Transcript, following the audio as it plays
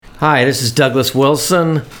Hi, this is Douglas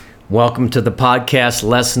Wilson. Welcome to the podcast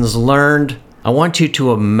Lessons Learned. I want you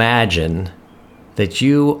to imagine that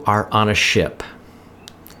you are on a ship,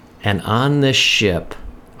 and on this ship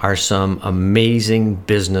are some amazing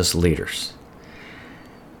business leaders.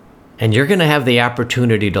 And you're going to have the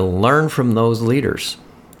opportunity to learn from those leaders.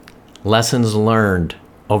 Lessons learned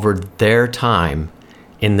over their time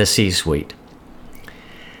in the C-suite.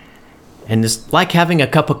 And it's like having a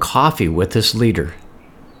cup of coffee with this leader.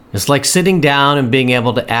 It's like sitting down and being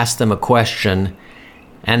able to ask them a question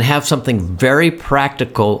and have something very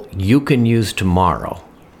practical you can use tomorrow.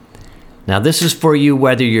 Now, this is for you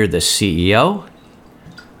whether you're the CEO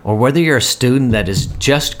or whether you're a student that has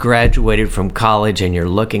just graduated from college and you're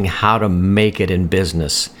looking how to make it in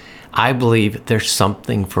business. I believe there's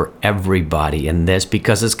something for everybody in this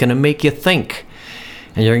because it's going to make you think.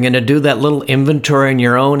 And you're going to do that little inventory in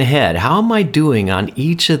your own head. How am I doing on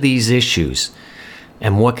each of these issues?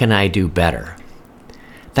 And what can I do better?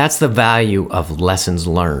 That's the value of lessons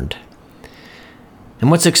learned. And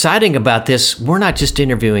what's exciting about this, we're not just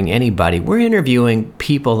interviewing anybody. We're interviewing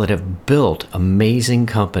people that have built amazing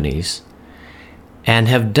companies and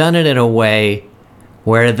have done it in a way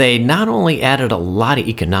where they not only added a lot of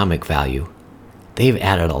economic value, they've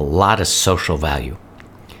added a lot of social value.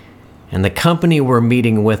 And the company we're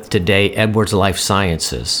meeting with today, Edwards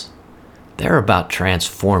Lifesciences, they're about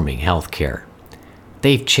transforming healthcare.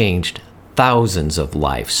 They've changed thousands of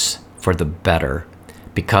lives for the better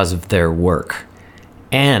because of their work.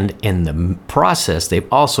 And in the process,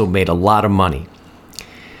 they've also made a lot of money.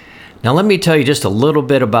 Now, let me tell you just a little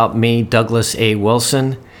bit about me, Douglas A.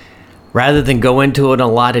 Wilson. Rather than go into it in a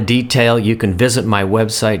lot of detail, you can visit my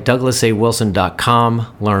website,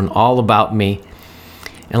 douglasawilson.com, learn all about me,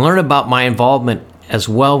 and learn about my involvement as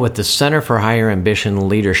well with the Center for Higher Ambition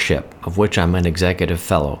Leadership, of which I'm an executive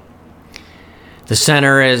fellow. The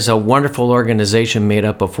Center is a wonderful organization made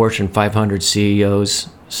up of Fortune 500 CEOs,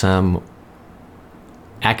 some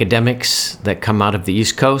academics that come out of the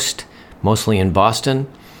East Coast, mostly in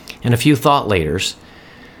Boston, and a few thought leaders.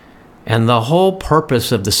 And the whole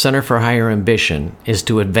purpose of the Center for Higher Ambition is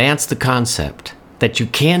to advance the concept that you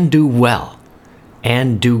can do well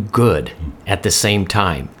and do good at the same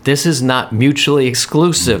time. This is not mutually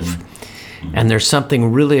exclusive. And there's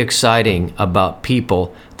something really exciting about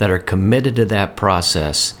people that are committed to that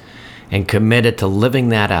process and committed to living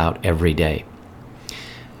that out every day.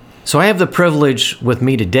 So I have the privilege with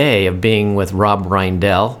me today of being with Rob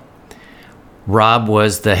Reindel. Rob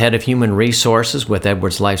was the head of human resources with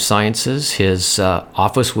Edwards Lifesciences. His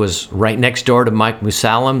office was right next door to Mike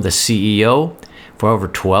Musalem, the CEO, for over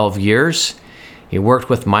 12 years. He worked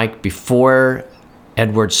with Mike before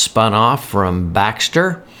Edwards spun off from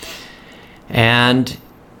Baxter. And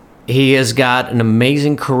he has got an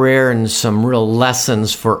amazing career and some real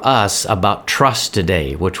lessons for us about trust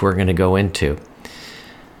today, which we're going to go into.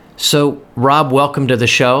 So, Rob, welcome to the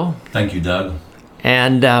show. Thank you, Doug.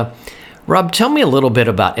 And Rob, tell me a little bit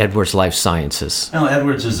about Edwards Lifesciences.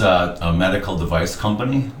 Edwards is a medical device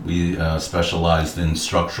company. We specialized in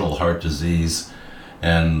structural heart disease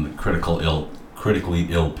and critically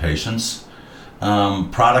ill patients.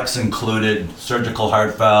 Products included surgical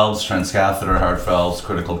heart valves, transcatheter heart valves,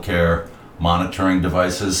 critical care monitoring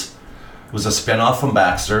devices. It was a spin-off from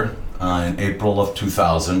Baxter in April of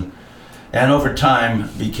 2000, and over time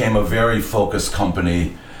became a very focused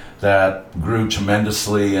company that grew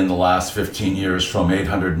tremendously in the last 15 years from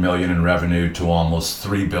 $800 million in revenue to almost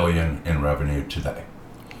 $3 billion in revenue today.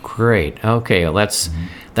 Great. Okay, well,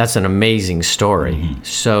 that's an amazing story.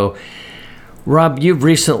 So, Rob, you've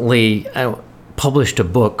recently published a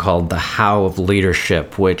book called The How of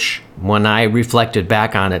Leadership, which when I reflected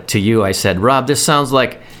back on it to you, I said, Rob, this sounds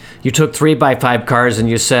like you took 3x5 cars and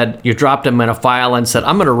you dropped them in a file and said,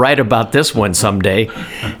 I'm going to write about this one someday.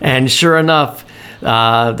 And sure enough,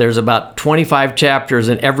 there's about 25 chapters,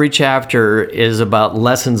 and every chapter is about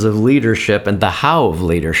lessons of leadership and the how of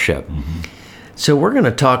leadership. So we're going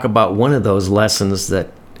to talk about one of those lessons that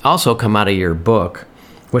also come out of your book,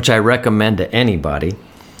 which I recommend to anybody.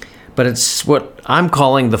 But it's what I'm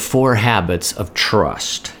calling the 4 habits of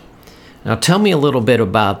trust. Now, tell me a little bit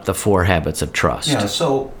about the 4 habits of trust. Yeah,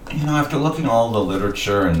 so, after looking at all the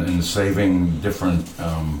literature and saving different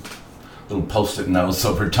little Post-it notes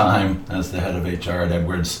over time as the head of HR at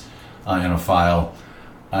Edwards in a file,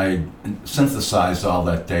 I synthesized all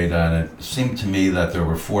that data, and it seemed to me that there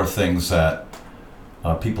were 4 things that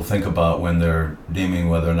people think about when they're deeming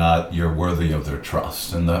whether or not you're worthy of their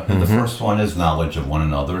trust. And the first one is knowledge of one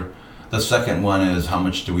another. The second one is how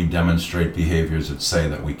much do we demonstrate behaviors that say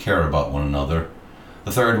that we care about one another.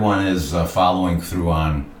 The third one is following through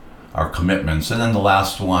on our commitments. And then the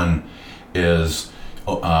last one is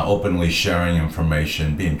openly sharing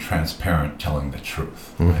information, being transparent, telling the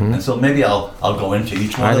truth. Right? And so maybe I'll go into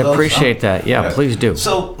each one of those. I'd appreciate that. Yeah, please do.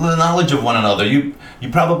 So the knowledge of one another, you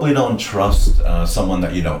probably don't trust someone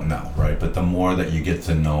that you don't know, right? But the more that you get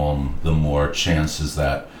to know them, the more chances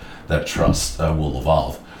that trust will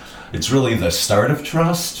evolve. It's really the start of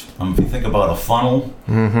trust. If you think about a funnel,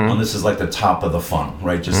 and this is like the top of the funnel,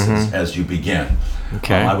 right? Just as you begin.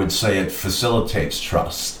 Okay. I would say it facilitates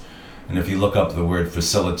trust. And if you look up the word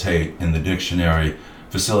facilitate in the dictionary,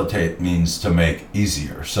 facilitate means to make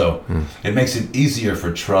easier. So it makes it easier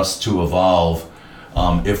for trust to evolve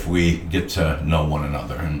if we get to know one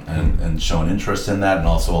another and show an interest in that, and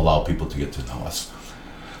also allow people to get to know us.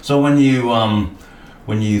 So when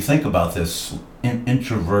you think about this,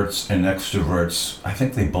 introverts and extroverts, I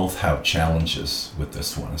think they both have challenges with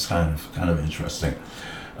this one. It's kind of interesting.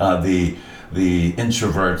 The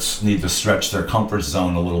introverts need to stretch their comfort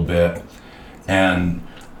zone a little bit and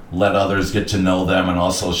let others get to know them, and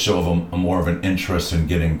also show them more of an interest in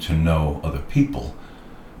getting to know other people.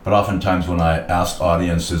 But oftentimes when I ask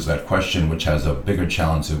audiences that question, which has a bigger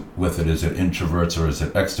challenge with it, is it introverts or is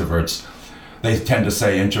it extroverts? They tend to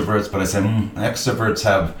say introverts, but I say extroverts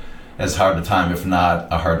have as hard a time, if not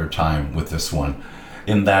a harder time, with this one.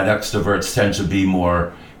 In that extroverts tend to be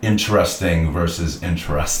more interesting versus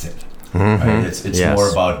interested. Right? It's Yes. more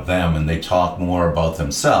about them, and they talk more about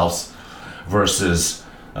themselves versus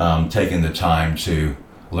taking the time to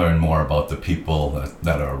learn more about the people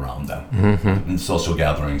that are around them. In social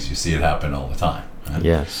gatherings, you see it happen all the time. Right?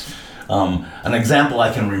 Yes. An example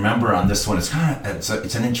I can remember on this one is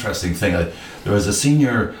it's an interesting thing. There was a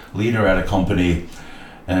senior leader at a company,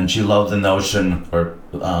 and she loved the notion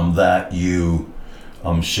that you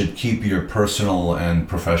should keep your personal and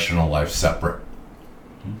professional life separate.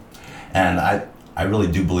 And I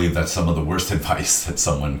really do believe that's some of the worst advice that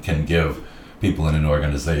someone can give people in an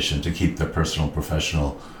organization, to keep their personal and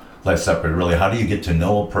professional life separate. Really, how do you get to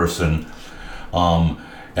know a person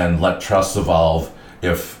and let trust evolve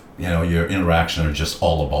if your interaction are just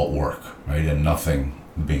all about work, right, and nothing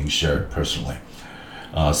being shared personally?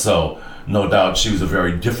 So no doubt she was a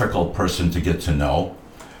very difficult person to get to know.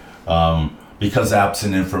 Because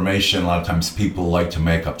absent information, a lot of times people like to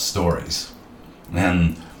make up stories.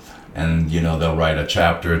 And they'll write a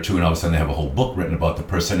chapter or two, and all of a sudden they have a whole book written about the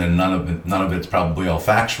person, and none of it's probably all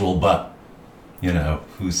factual, but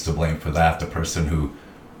who's to blame for that? The person who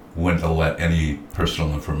wouldn't let any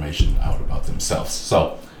personal information out about themselves.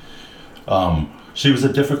 So she was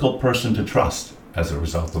a difficult person to trust as a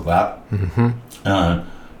result of that,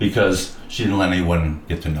 because she didn't let anyone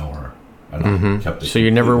get to know her. Kept it So you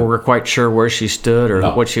never were quite sure where she stood or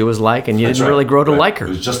No. what she was like, and you That's didn't right, really grow to right. like her.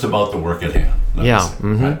 It was just about the work at hand. That Yeah. was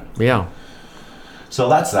it, right? Yeah. So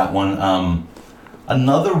that's that one.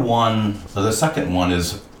 Another one, the second one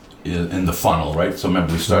is in the funnel, right? So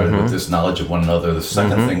remember, we started with this knowledge of one another. The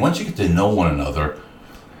second thing, once you get to know one another,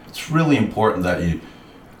 it's really important that you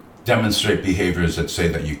demonstrate behaviors that say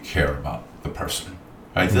that you care about the person,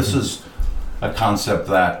 right? This is a concept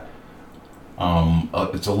that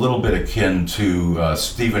it's a little bit akin to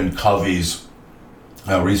Stephen Covey's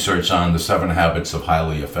research on the 7 Habits of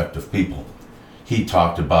Highly Effective People. He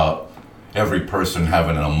talked about every person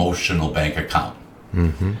having an emotional bank account.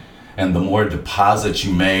 And the more deposits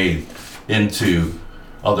you made into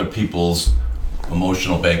other people's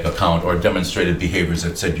emotional bank account, or demonstrated behaviors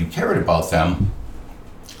that said you cared about them,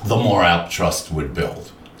 the more apt trust would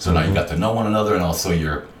build. So now you got to know one another, and also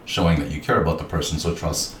you're showing that you care about the person, so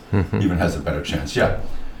trust even has a better chance. Yeah.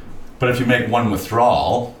 But if you make one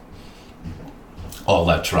withdrawal, all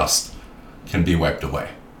that trust can be wiped away,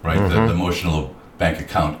 right? The emotional bank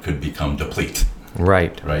account could become deplete.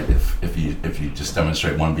 Right. Right, if you just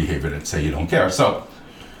demonstrate one behavior that say you don't care. So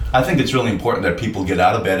I think it's really important that people get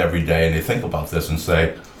out of bed every day and they think about this and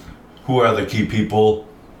say, who are the key people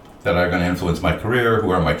that are going to influence my career? Who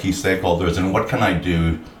are my key stakeholders? And what can I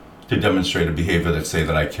do to demonstrate a behavior that say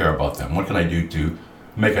that I care about them? What can I do to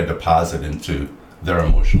make a deposit into their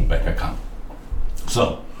emotional bank account?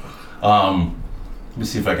 So let me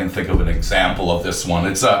see if I can think of an example of this one.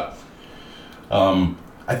 It's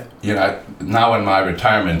now in my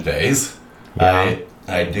retirement days,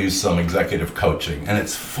 I do some executive coaching, and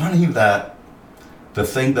it's funny that the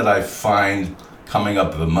thing that I find coming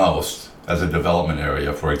up the most as a development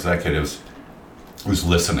area for executives is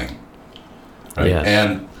listening, right?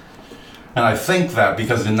 Yes. And I think that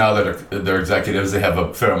because now that they're executives, they have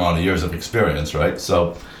a fair amount of years of experience, right?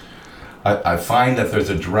 So I find that there's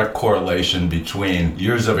a direct correlation between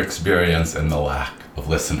years of experience and the lack of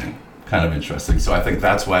listening. Kind of interesting. So I think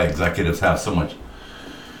that's why executives have so much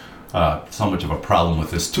so much of a problem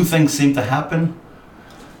with this. Two things seem to happen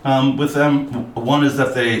with them. One is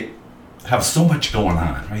that they have so much going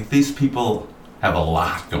on, right? These people have a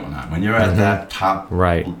lot going on. When you're at that top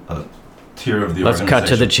Right. tier of the Let's organization. cut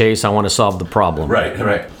to the chase. I want to solve the problem.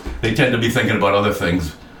 Right. They tend to be thinking about other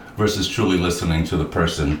things versus truly listening to the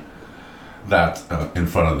person that in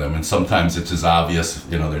front of them. And sometimes it's as obvious,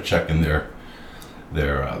 they're checking their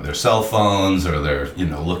cell phones, or they're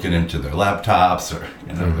looking into their laptops, or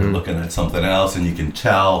they're looking at something else, and you can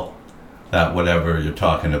tell that whatever you're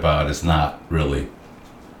talking about is not really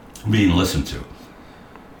being listened to.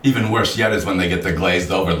 Even worse yet is when they get the glazed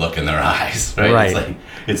over look in their eyes, right? Right.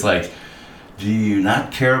 It's like, do you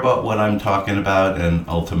not care about what I'm talking about? And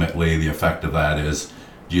ultimately the effect of that is,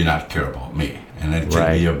 do you not care about me? And it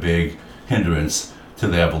can be a big hindrance to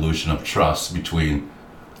the evolution of trust between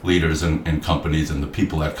leaders and companies and the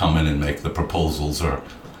people that come in and make the proposals, or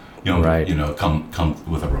come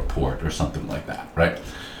with a report or something like that, right?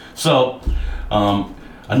 So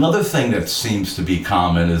another thing that seems to be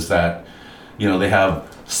common is that they have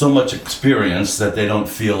so much experience that they don't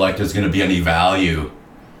feel like there's going to be any value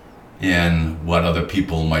in what other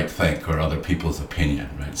people might think or other people's opinion,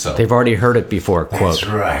 right? So They've already heard it before, quote. that's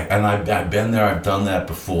right. And I've been there, I've done that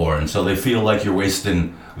before. And so they feel like you're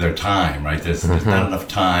wasting their time, right? There's not enough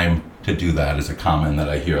time to do that, is a comment that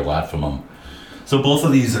I hear a lot from them. So both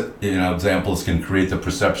of these examples can create the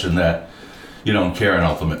perception that you don't care, and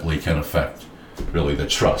ultimately can affect really the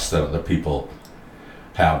trust that other people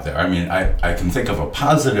have there. I mean, I can think of a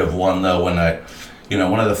positive one, though, when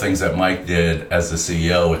one of the things that Mike did as the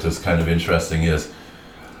CEO, which was kind of interesting, is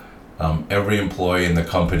every employee in the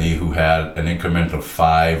company who had an increment of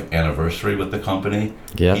 5 anniversary with the company,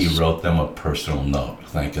 he wrote them a personal note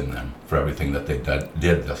thanking them for everything that they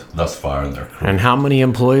did thus far in their career. And how many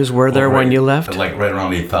employees were there when you left? Like right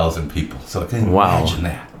around 8,000 people. So can you imagine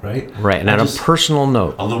that, right? Right, and a personal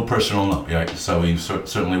note. A little personal note, yeah. So he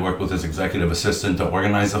certainly worked with his executive assistant to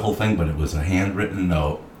organize the whole thing, but it was a handwritten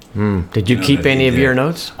note. Did you keep any of your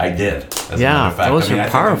notes? I did. As a matter Yeah, of fact. those are I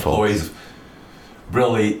powerful. Think employees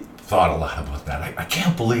really thought a lot about that. I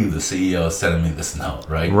can't believe the CEO is sending me this note,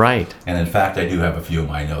 right? Right. And in fact, I do have a few of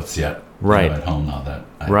my notes yet at home now that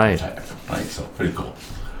I retired. Right, so pretty cool.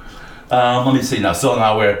 Let me see now. So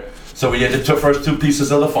we did the first 2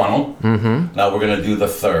 pieces of the funnel. Mm-hmm. Now we're going to do the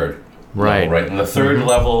third level, right? And the third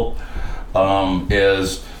level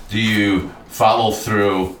is, do you follow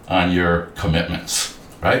through on your commitments,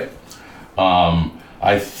 right?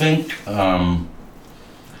 I think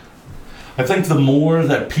the more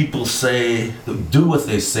that people do what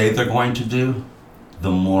they say they're going to do,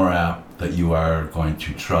 the more apt that you are going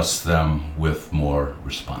to trust them with more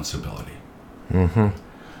responsibility. Mm-hmm.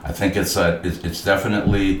 I think it's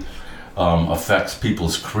definitely affects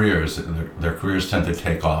people's careers. Their careers tend to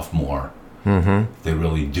take off more. Mm-hmm. They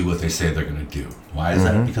really do what they say they're going to do. Why is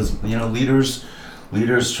that? Because leaders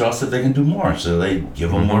trust that they can do more, so they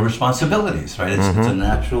give them more responsibilities, right? It's a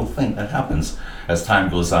natural thing that happens as time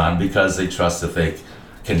goes on because they trust that they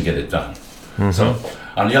can get it done. Mm-hmm. So,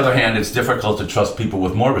 on the other hand, it's difficult to trust people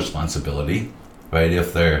with more responsibility, right?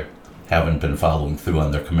 If they haven't been following through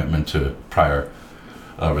on their commitment to prior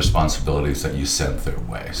responsibilities that you sent their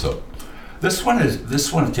way. So, this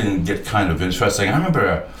one can get kind of interesting. I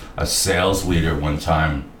remember a sales leader one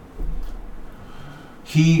time.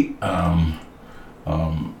 He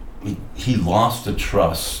lost the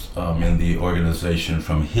trust in the organization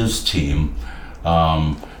from his team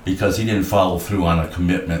because he didn't follow through on a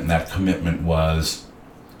commitment, and that commitment was,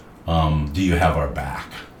 do you have our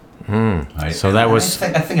back? Right? So I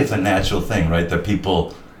think it's a natural thing, right? That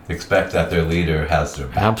people expect that their leader has their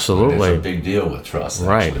back. Absolutely. It's a big deal with trust,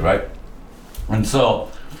 actually, right? And so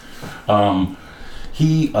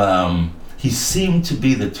he seemed to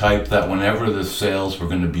be the type that whenever the sales were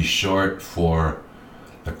going to be short for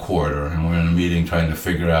the quarter, and we're in a meeting trying to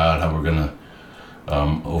figure out how we're going to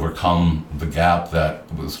overcome the gap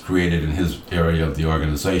that was created in his area of the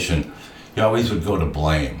organization, he always would go to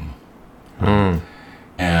blame.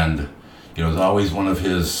 And it was always one of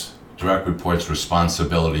his direct reports'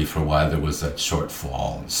 responsibility for why there was that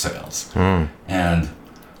shortfall in sales. And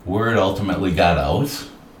word ultimately got out.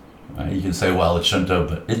 Right? You can say, well, it shouldn't have,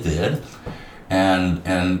 but it did. And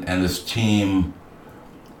this team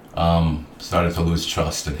started to lose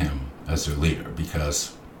trust in him as their leader,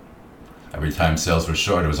 because every time sales were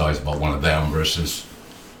short, it was always about one of them versus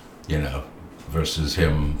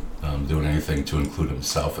him doing anything to include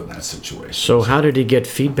himself in that situation. So how did he get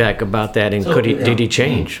feedback about that, and did he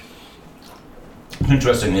change?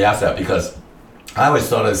 Interesting you asked that, because I always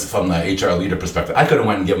thought as from the HR leader perspective, I could have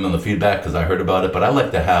went and given them the feedback because I heard about it, but I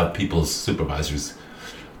like to have people's supervisors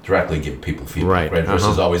directly give people feedback, right?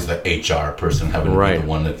 Versus always the HR person having to be the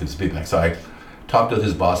one that gives feedback. So I talked with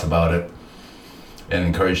his boss about it and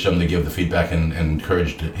encouraged him to give the feedback and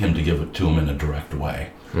encouraged him to give it to him in a direct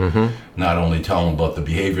way. Not only tell him about the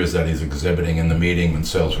behaviors that he's exhibiting in the meeting when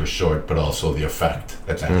sales were short, but also the effect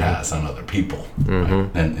that has on other people, right?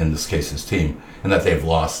 And in this case, his team, and that they've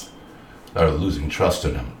lost or losing trust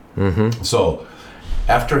in him. So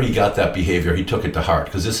after he got that behavior, he took it to heart,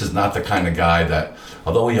 because this is not the kind of guy that,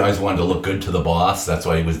 although he always wanted to look good to the boss, that's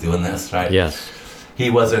why he was doing this, right? Yes. He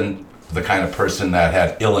wasn't the kind of person that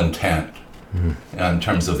had ill intent in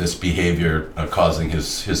terms of this behavior causing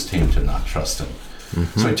his team to not trust him.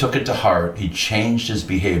 So he took it to heart. He changed his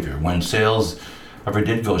behavior. When sales ever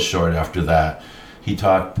did go short after that, he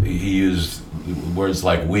used words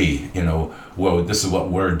like we, well, this is what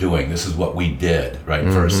we're doing, this is what we did, right?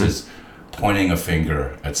 Versus pointing a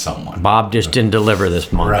finger at someone. Bob just didn't deliver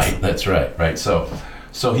this month. Right, that's right. So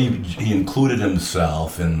he included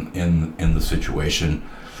himself in the situation,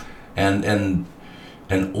 and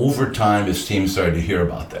over time his team started to hear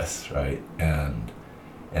about this, right? And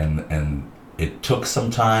it took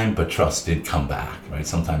some time, but trust did come back, right?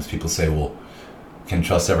 Sometimes people say, well, can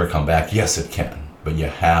trust ever come back? Yes, it can, but you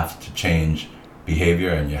have to change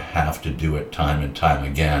behavior, and you have to do it time and time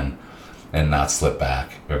again, and not slip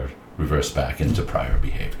back or reverse back into prior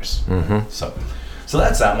behaviors. So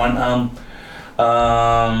that's that one.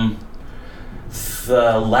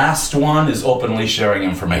 The last one is openly sharing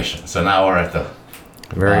information. So now we're at the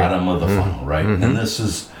bottom of the funnel, right? And this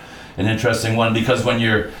is an interesting one, because when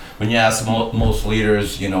you ask most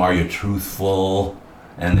leaders, are you truthful?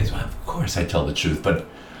 And they say, well, of course I tell the truth, but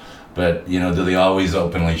do they always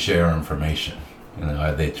openly share information?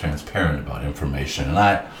 Are they transparent about information? And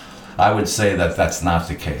I would say that that's not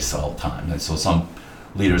the case all the time. And so some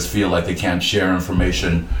leaders feel like they can't share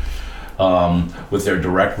information with their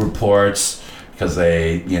direct reports because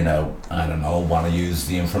they, want to use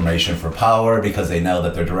the information for power, because they know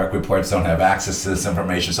that their direct reports don't have access to this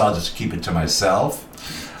information, so I'll just keep it to myself.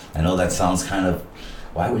 I know that sounds kind of,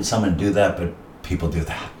 why would someone do that? But people do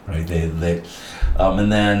that, right?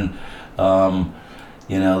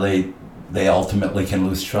 They ultimately can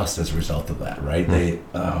lose trust as a result of that, right? They,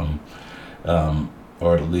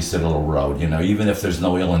 or at least it'll erode, even if there's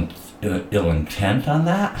no ill intent on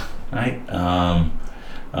that, right?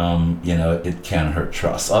 It can hurt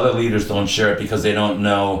trust. Other leaders don't share it because they don't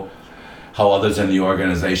know how others in the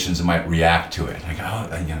organizations might react to it.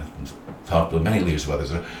 Talked with many leaders about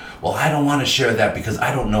this. Well, I don't want to share that because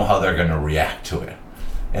I don't know how they're going to react to it.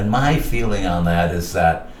 And my feeling on that is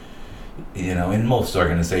that, in most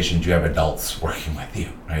organizations you have adults working with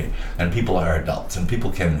you, right? And people are adults, and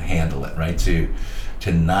people can handle it, right? To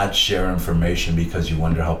not share information because you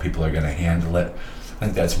wonder how people are going to handle it. I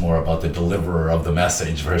think that's more about the deliverer of the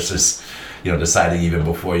message versus, deciding even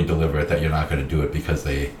before you deliver it that you're not going to do it because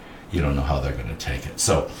you don't know how they're going to take it.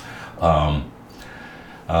 So,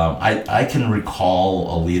 I can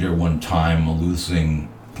recall a leader one time losing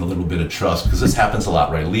a little bit of trust, because this happens a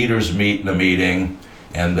lot, right? Leaders meet in a meeting,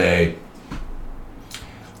 and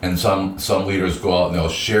some leaders go out and they'll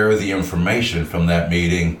share the information from that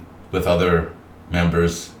meeting with other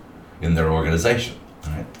members in their organization,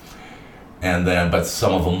 right? And then, but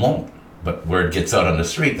some of them won't. But word gets out on the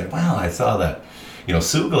street that, wow, I saw that.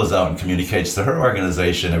 Sue goes out and communicates to her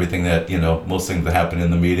organization everything that, most things that happen in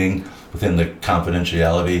the meeting within the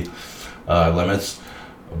confidentiality limits.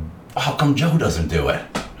 How come Joe doesn't do it?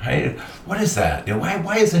 Right? What is that?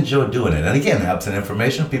 Why isn't Joe doing it? And again, absent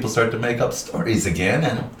information, people start to make up stories again,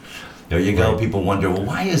 and there you go. Right. People wonder, well,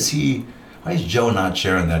 why is Joe not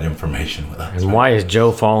sharing that information with us? And why is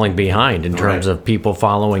Joe falling behind in terms of people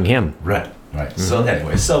following him? Right. So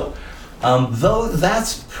anyway, though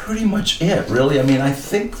that's pretty much it, really. I mean, I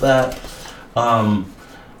think that,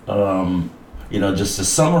 just to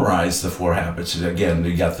summarize the 4 habits, again,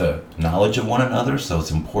 you got the knowledge of one another, so it's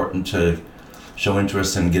important to show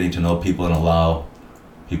interest in getting to know people and allow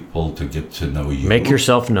people to get to know you. Make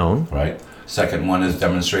yourself known. Right. Second one is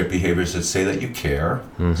demonstrate behaviors that say that you care.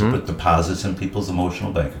 So put deposits in people's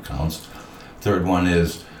emotional bank accounts. Third one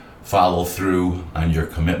is follow through on your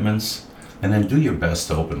commitments. And then do your best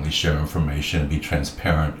to openly share information and be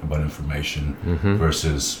transparent about information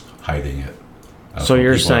versus hiding it. So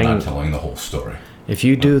you're saying not telling the whole story. If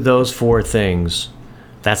you do those 4 things,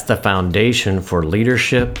 that's the foundation for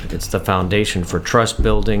leadership. It's the foundation for trust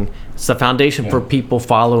building. It's the foundation for people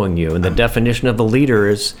following you. And the definition of the leader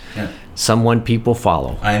is someone people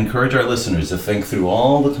follow. I encourage our listeners to think through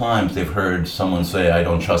all the times they've heard someone say, I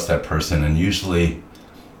don't trust that person. And usually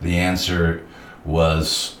the answer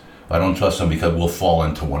was, I don't trust them because we'll fall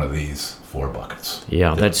into one of these 4 buckets.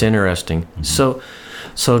 Yeah, that's interesting. So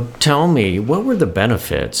tell me, what were the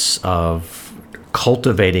benefits of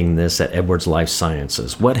cultivating this at Edwards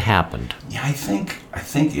Lifesciences? What happened? Yeah, I think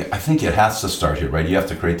it has to start here, right? You have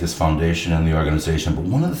to create this foundation in the organization. But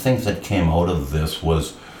one of the things that came out of this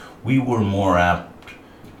was we were more apt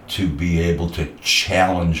to be able to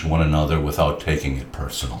challenge one another without taking it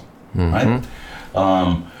personal, right?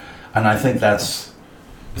 And I think that's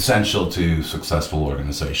essential to successful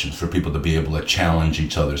organizations, for people to be able to challenge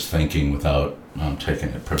each other's thinking without taking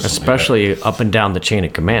it personally. Especially up and down the chain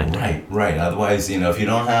of command. Right. Otherwise, if you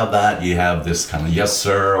don't have that, you have this kind of yes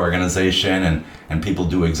sir organization, and people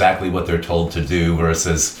do exactly what they're told to do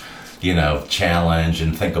versus, challenge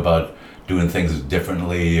and think about doing things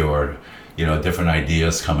differently, or, different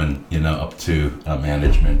ideas coming, up to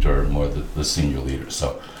management or more the senior leaders.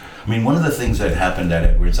 So, one of the things that happened at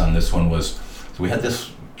Edwards on this one was, we had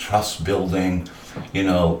this trust building,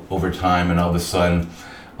 over time, and all of a sudden,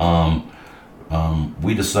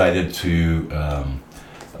 we decided to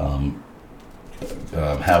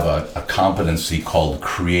have a competency called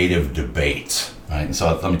creative debate. Right? And so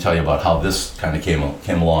let me tell you about how this kind of came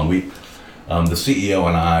along. The CEO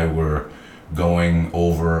and I were going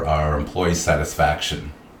over our employee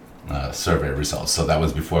satisfaction survey results. So that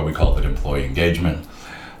was before we called it employee engagement.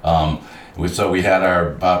 So we had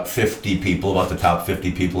about 50 people, about the top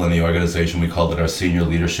 50 people in the organization. We called it our senior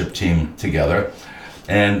leadership team together.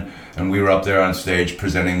 And we were up there on stage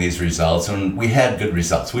presenting these results, and we had good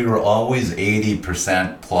results. We were always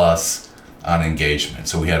 80% plus on engagement.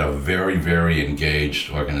 So we had a very, very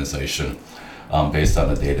engaged organization based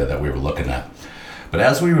on the data that we were looking at. But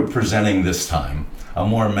as we were presenting this time, a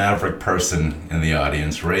more maverick person in the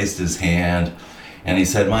audience raised his hand, and he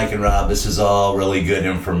said, "Mike and Rob, this is all really good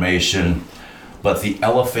information, but the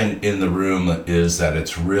elephant in the room is that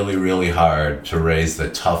it's really, really hard to raise the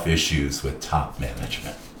tough issues with top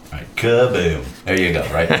management." Right? Kaboom. There you go,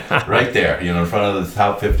 right? Right there, in front of the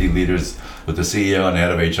top 50 leaders with the CEO and the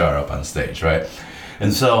head of HR up on stage, right?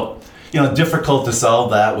 And so, difficult to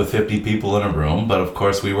solve that with 50 people in a room, but of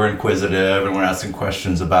course we were inquisitive and we're asking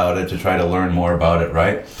questions about it to try to learn more about it,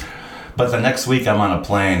 right? But the next week I'm on a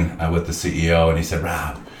plane with the CEO, and he said,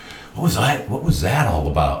 "Rob, what was that all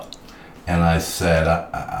about?" And I said,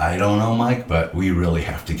 I don't know, Mike, but we really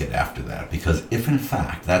have to get after that, because if in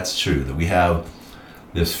fact that's true, that we have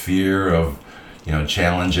this fear of,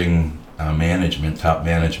 challenging management, top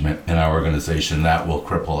management in our organization, that will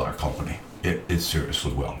cripple our company. It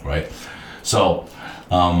seriously will, right? So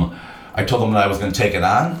I told him that I was going to take it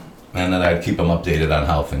on, and that I'd keep him updated on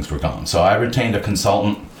how things were going. So I retained a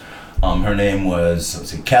consultant. Her name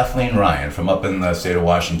was Kathleen Ryan, from up in the state of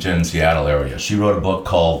Washington, Seattle area. She wrote a book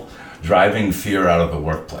called Driving Fear Out of the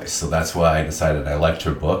Workplace. So that's why I decided I liked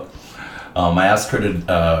her book. I asked her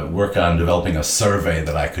to work on developing a survey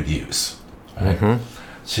that I could use, right,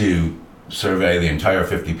 to survey the entire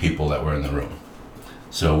 50 people that were in the room.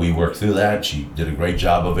 So we worked through that. She did a great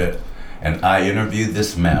job of it. And I interviewed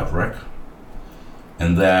this maverick.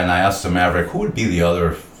 And then I asked the maverick, who would be the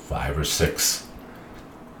other 5 or 6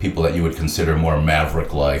 people that you would consider more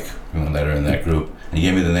maverick-like, that are in that group? And he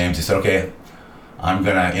gave me the names. He said, "Okay, I'm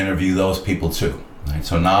going to interview those people too." Right?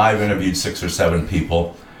 So now I've interviewed 6 or 7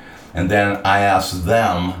 people. And then I asked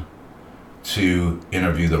them to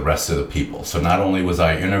interview the rest of the people. So not only was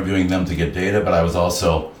I interviewing them to get data, but I was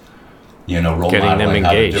also, role getting them modeling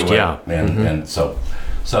engaged, how to do it. And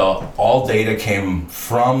so all data came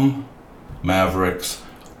from mavericks,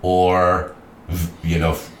 or,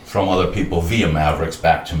 from other people via mavericks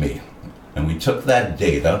back to me. And we took that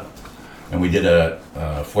data and we did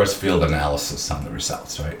a force field analysis on the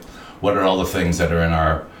results, right? What are all the things that are in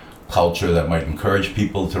our culture that might encourage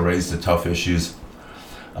people to raise the tough issues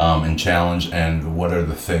and challenge, and what are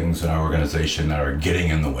the things in our organization that are getting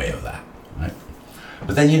in the way of that, right?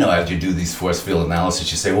 But then, as you do these force field analysis,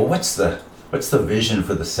 you say, well, what's the vision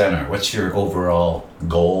for the center? What's your overall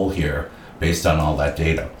goal here based on all that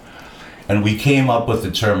data? And we came up with the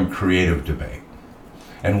term creative debate.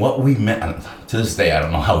 And what we meant, to this day, I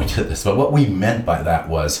don't know how we did this, but what we meant by that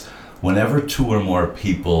was, whenever 2 or more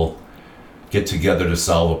people get together to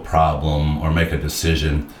solve a problem or make a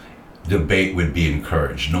decision, debate would be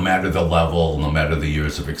encouraged. No matter the level, no matter the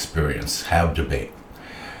years of experience, have debate.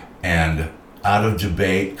 And out of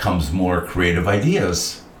debate comes more creative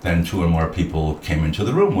ideas than 2 or more people came into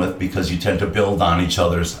the room with, because you tend to build on each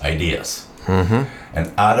other's ideas.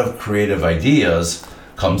 And out of creative ideas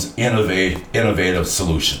comes innovative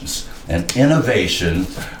solutions. And innovation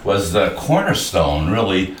was the cornerstone,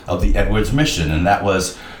 really, of the Edwards mission, and that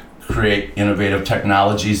was create innovative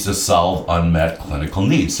technologies to solve unmet clinical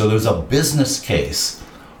needs. So there's a business case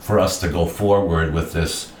for us to go forward with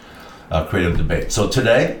this creative debate. So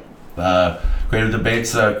today, creative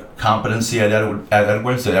debate's a competency at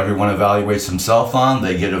Edwards that everyone evaluates themselves on.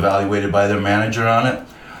 They get evaluated by their manager on it.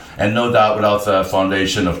 And no doubt, without the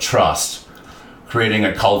foundation of trust, creating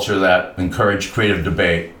a culture that encouraged creative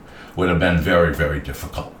debate would have been very, very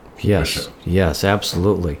difficult. Yes, sure. Yes,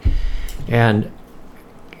 absolutely. And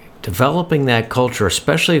developing that culture,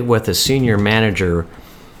 especially with a senior manager,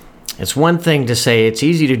 it's one thing to say it's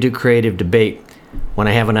easy to do creative debate when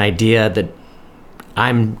I have an idea that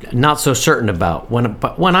I'm not so certain about.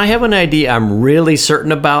 But when I have an idea I'm really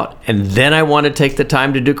certain about, and then I want to take the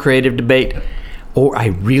time to do creative debate, or I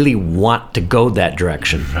really want to go that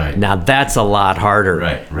direction. Right. Now that's a lot harder.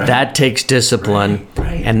 Right. That takes discipline,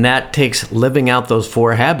 Right. and that takes living out those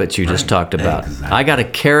 4 habits you just talked about. Exactly. I got to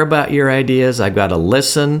care about your ideas. I've got to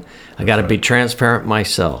listen. I got to be transparent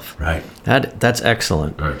myself. Right. That's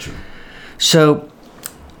excellent. Very true. So,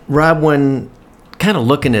 Rob, when kind of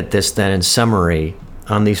looking at this then in summary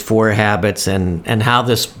on these 4 habits and how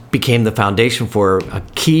this became the foundation for a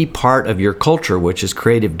key part of your culture, which is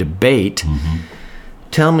creative debate,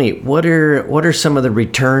 tell me, what are some of the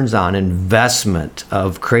returns on investment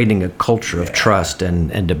of creating a culture of trust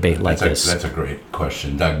and debate like this? That's a great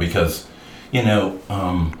question, Doug, because,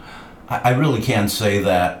 I really can't say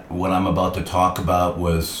that what I'm about to talk about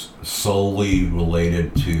was solely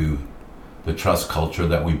related to the trust culture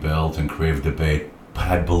that we built and creative debate, but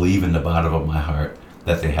I believe in the bottom of my heart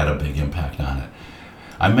that they had a big impact on it.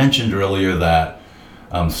 I mentioned earlier that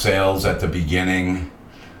sales at the beginning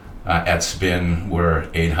at Spin were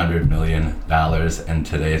 $800 million, and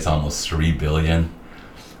today it's almost $3 billion.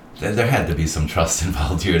 There had to be some trust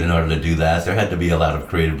involved here in order to do that. There had to be a lot of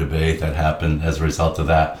creative debate that happened as a result of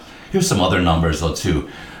that. Here's some other numbers though too.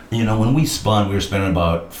 When we spun, we were spending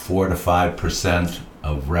about 4 to 5%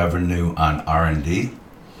 of revenue on R&D.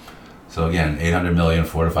 So again, 800 million,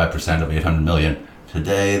 4 to 5% of 800 million.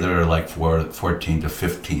 Today, they're like 14 to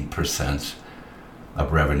 15%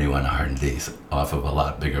 of revenue on R&D off of a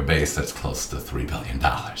lot bigger base. That's close to $3 billion,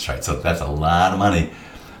 right? So that's a lot of money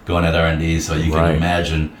going at R&D. So you can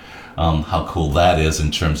imagine how cool that is in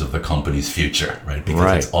terms of the company's future, right?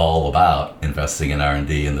 Because it's all about investing in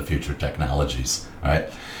R&D and the future technologies, right?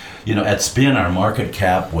 At Spin, our market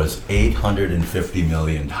cap was $850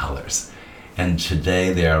 million. And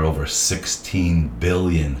today they are over $16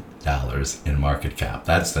 billion in market cap.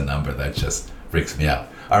 That's the number that just freaks me out.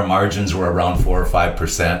 Our margins were around 4 or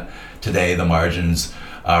 5%. Today the margins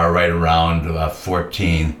are right around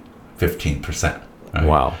 14, 15%. Right?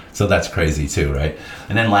 Wow. So that's crazy too, right?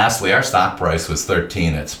 And then lastly, our stock price was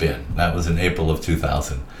 13 at Spin. That was in April of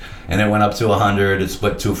 2000. And it went up to 100, it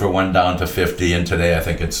split 2 for 1 down to 50, and today I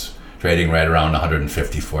think it's trading right around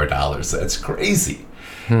 $154. That's crazy.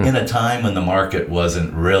 In a time when the market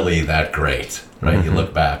wasn't really that great, right? You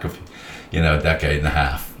look back, a decade and a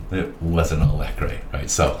half, it wasn't all that great, right?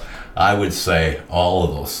 So I would say all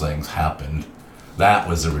of those things happened. That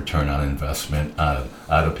was a return on investment out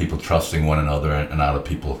of people trusting one another and out of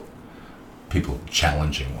people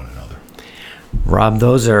challenging one another. Rob,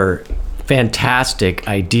 those are fantastic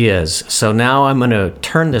ideas. So now I'm going to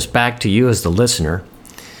turn this back to you as the listener.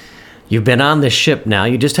 You've been on this ship now.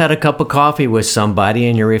 You just had a cup of coffee with somebody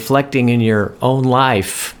and you're reflecting in your own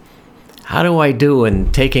life. How do I do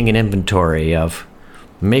in taking an inventory of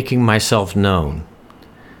making myself known,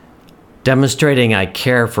 demonstrating I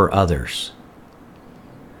care for others,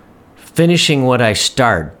 finishing what I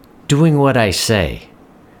start, doing what I say,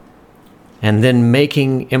 and then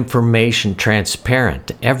making information transparent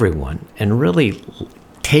to everyone and really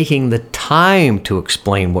taking the time to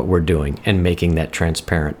explain what we're doing and making that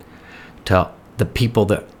transparent to the people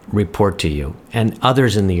that report to you and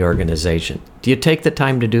others in the organization. Do you take the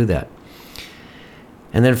time to do that?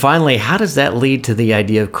 And then finally, how does that lead to the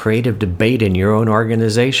idea of creative debate in your own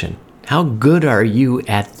organization? How good are you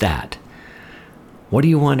at that? What do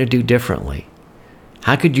you want to do differently?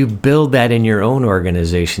 How could you build that in your own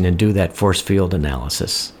organization and do that force field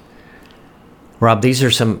analysis? Rob, these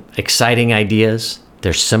are some exciting ideas.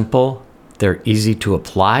 They're simple. They're easy to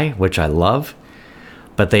apply, which I love.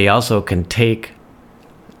 But they also can take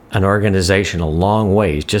an organization a long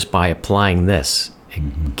ways just by applying this.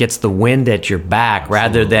 It gets the wind at your back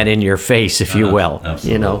rather than in your face, if you will.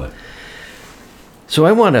 Absolutely. So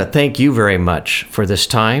I want to thank you very much for this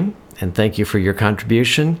time, and thank you for your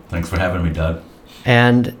contribution. Thanks for having me, Doug.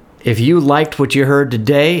 And if you liked what you heard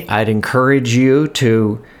today, I'd encourage you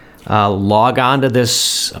to log on to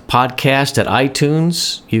this podcast at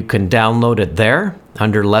iTunes. You can download it there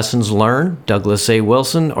under Lessons Learned, Douglas A.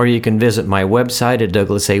 Wilson, or you can visit my website at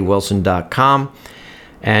douglasawilson.com,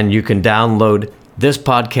 and you can download this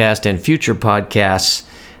podcast and future podcasts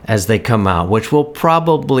as they come out, which we'll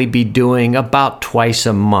probably be doing about twice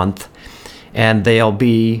a month. And they'll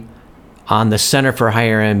be on the Center for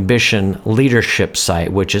Higher Ambition leadership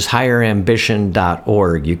site, which is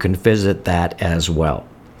higherambition.org. You can visit that as well.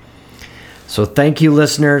 So thank you,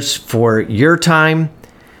 listeners, for your time.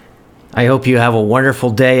 I hope you have a wonderful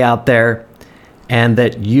day out there, and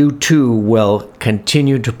that you too will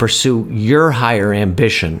continue to pursue your higher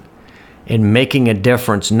ambition in making a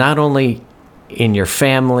difference, not only in your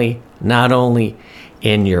family, not only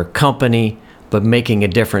in your company, but making a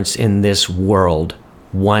difference in this world,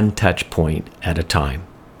 one touch point at a time.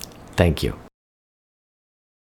 Thank you.